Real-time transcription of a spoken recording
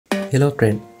Hello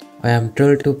friend, I am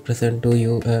thrilled to present to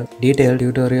you a detailed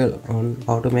tutorial on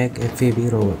how to make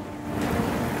FPV Rover.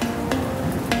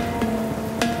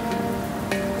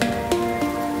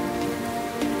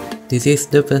 This is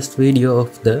the first video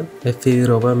of the FPV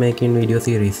Rover making video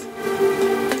series.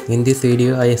 In this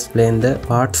video I explain the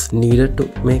parts needed to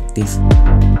make this.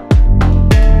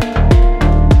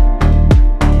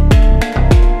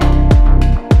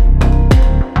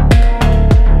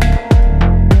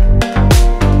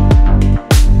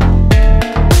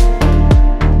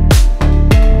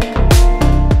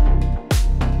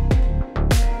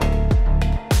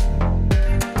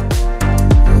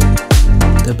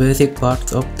 The basic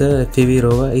parts of the FPV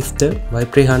Rover is the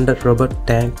Y300 robot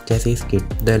tank chassis kit.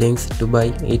 The links to buy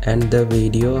it and the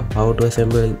video how to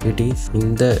assemble it is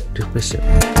in the description.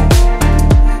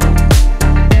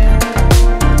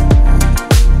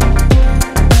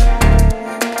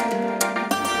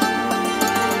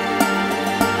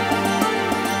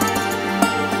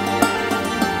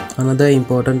 Another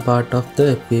important part of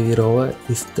the FPV Rover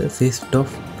is the system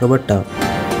of robot arm.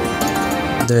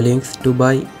 The links to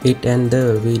buy it and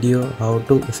the video how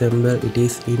to assemble it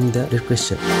is in the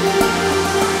description.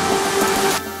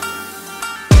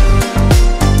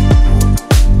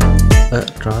 A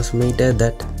transmitter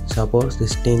that supports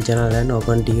 16 channel and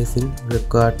open TS is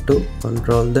required to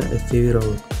control the FPV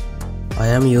Rover. I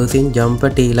am using Jumper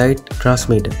Lite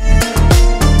Transmitter.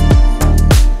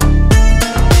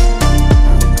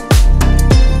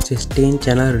 A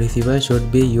 16-channel receiver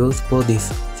should be used for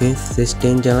this, since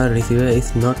 16-channel receiver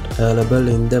is not available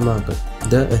in the market.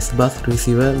 The S-Bus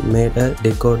receiver made a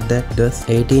decode that does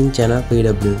 18-channel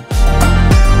PW.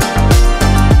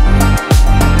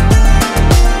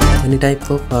 Any type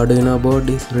of Arduino board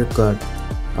is required: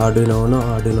 Arduino Uno,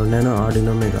 Arduino Nano,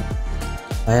 Arduino Mega.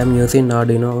 I am using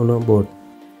Arduino Uno board.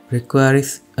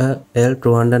 Requires a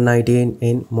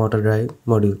L219N motor drive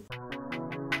module.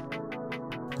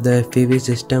 The FPV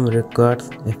system requires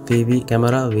FPV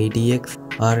camera, VTX,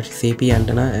 RCP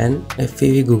antenna and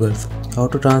FPV goggles. How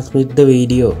to transmit the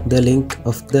video? The link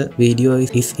of the video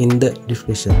is in the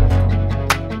description.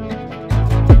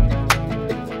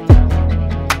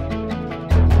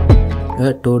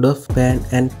 A 2-DOF pan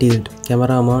and tilt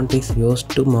camera mount is used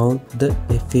to mount the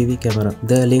FPV camera.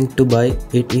 The link to buy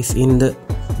it is in the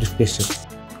description.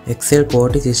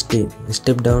 XL4016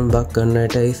 step-down buck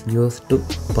converter is used to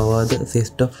power the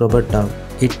system robot arm.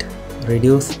 It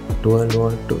reduces 12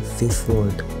 volt to 6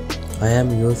 volt. I am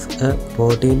using a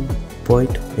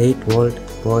 14.8 volt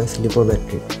poise lipo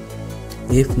battery.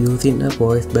 If using a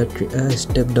poise battery, a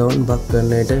step-down buck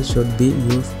converter should be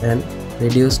used and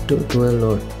reduced to 12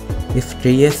 volt. If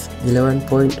 3S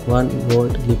 11.1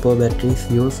 volt lipo battery is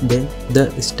used, then the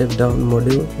step-down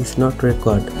module is not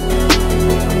required.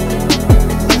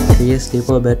 3S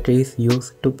lipo battery is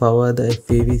used to power the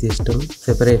FPV system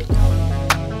separately.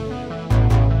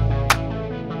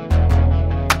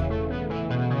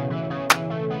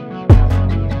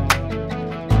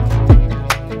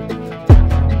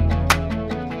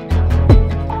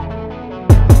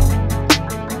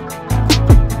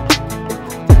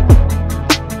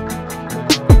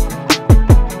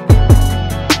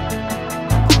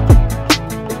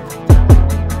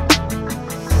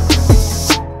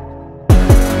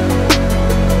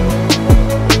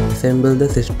 Assemble the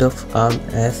system arm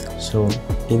as shown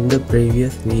in the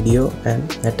previous video and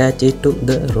attach it to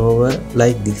the rover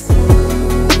like this.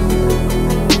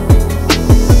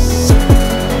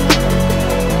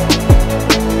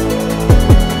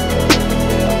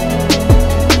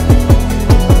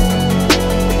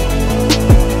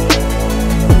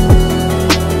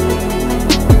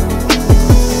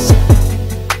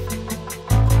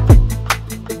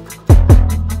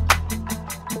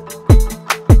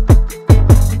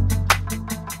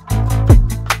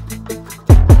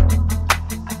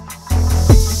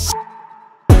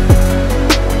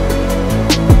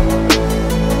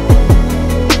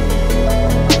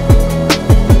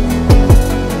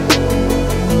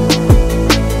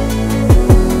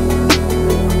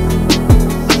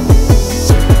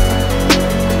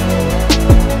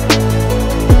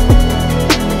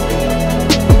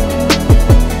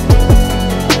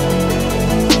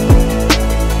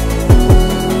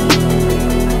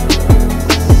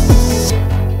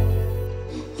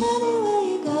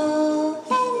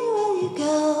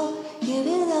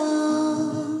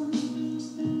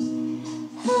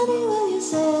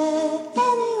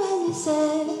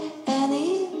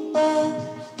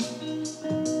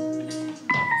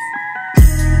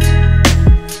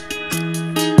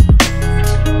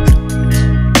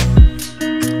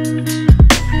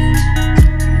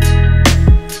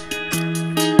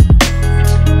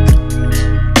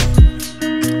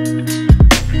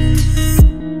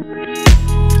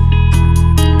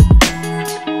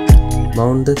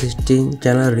 the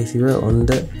 16-channel receiver on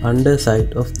the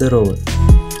underside of the rover.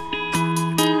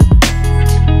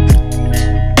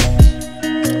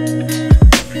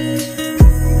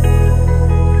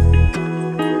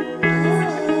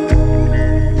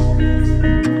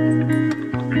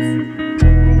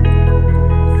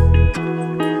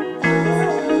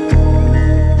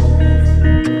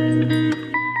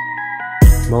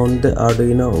 Mount the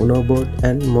Arduino Uno board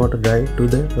and motor drive to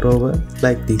the rover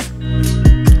like this.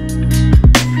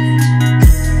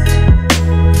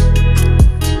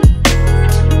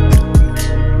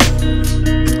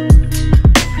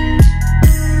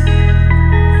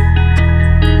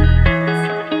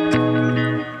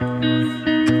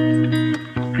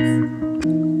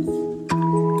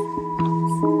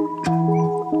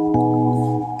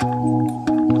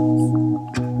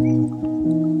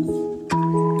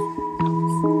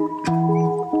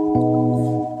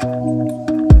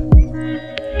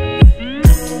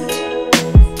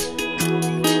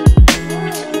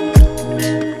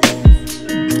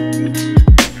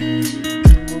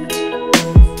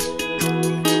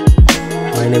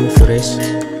 My name is Suresh.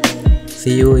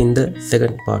 See you in the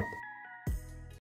second part.